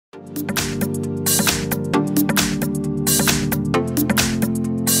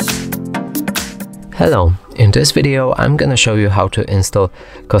Hello, in this video I'm gonna show you how to install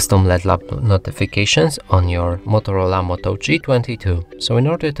custom LED lamp notifications on your Motorola Moto G22. So in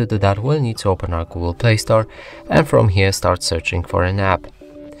order to do that, we'll need to open our Google Play Store and from here start searching for an app.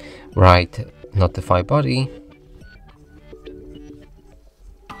 Write NotifyBuddy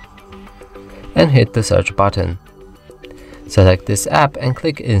and hit the search button. Select this app and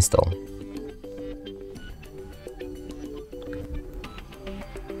click install.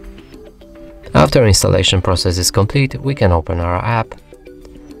 After installation process is complete, we can open our app.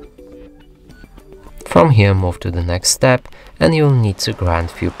 From here, move to the next step and you'll need to grant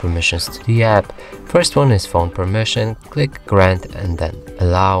few permissions to the app. First one is phone permission, click grant and then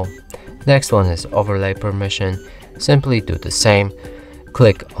allow. Next one is overlay permission, simply do the same.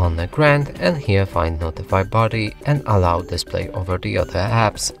 Click on the grant and here find NotifyBuddy and allow display over the other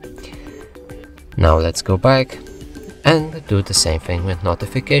apps. Now let's go back and do the same thing with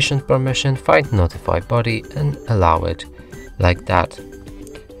notification permission, find NotifyBuddy and allow it like that.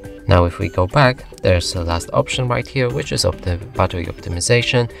 Now if we go back, there's the last option right here, which is the battery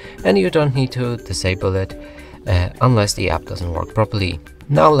optimization, and you don't need to disable it unless the app doesn't work properly.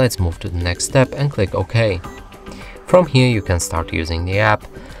 Now let's move to the next step and click OK. From here you can start using the app,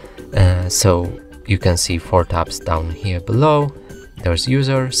 so you can see 4 tabs down here below. There's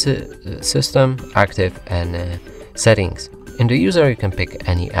user, system, active and settings. In the user you can pick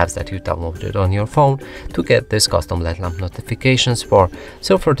any apps that you downloaded on your phone to get this custom LED lamp notifications for.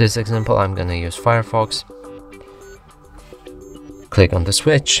 So for this example I'm gonna use Firefox. Click on the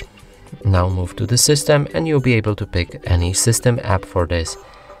switch. Now move to the system and you'll be able to pick any system app for this.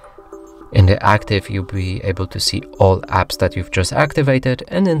 In the active you'll be able to see all apps that you've just activated,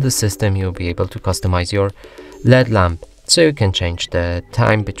 and in the system you'll be able to customize your LED lamp. So you can change the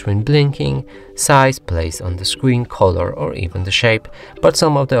time between blinking, size, place on the screen, color or even the shape, but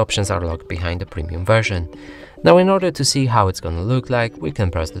some of the options are locked behind the premium version. Now in order to see how it's gonna look like, we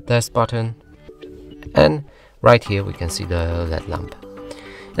can press the test button and right here we can see the LED lamp.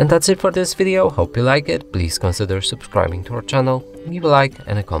 And that's it for this video. Hope you like it. Please consider subscribing to our channel, leave a like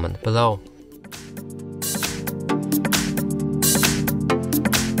and a comment below.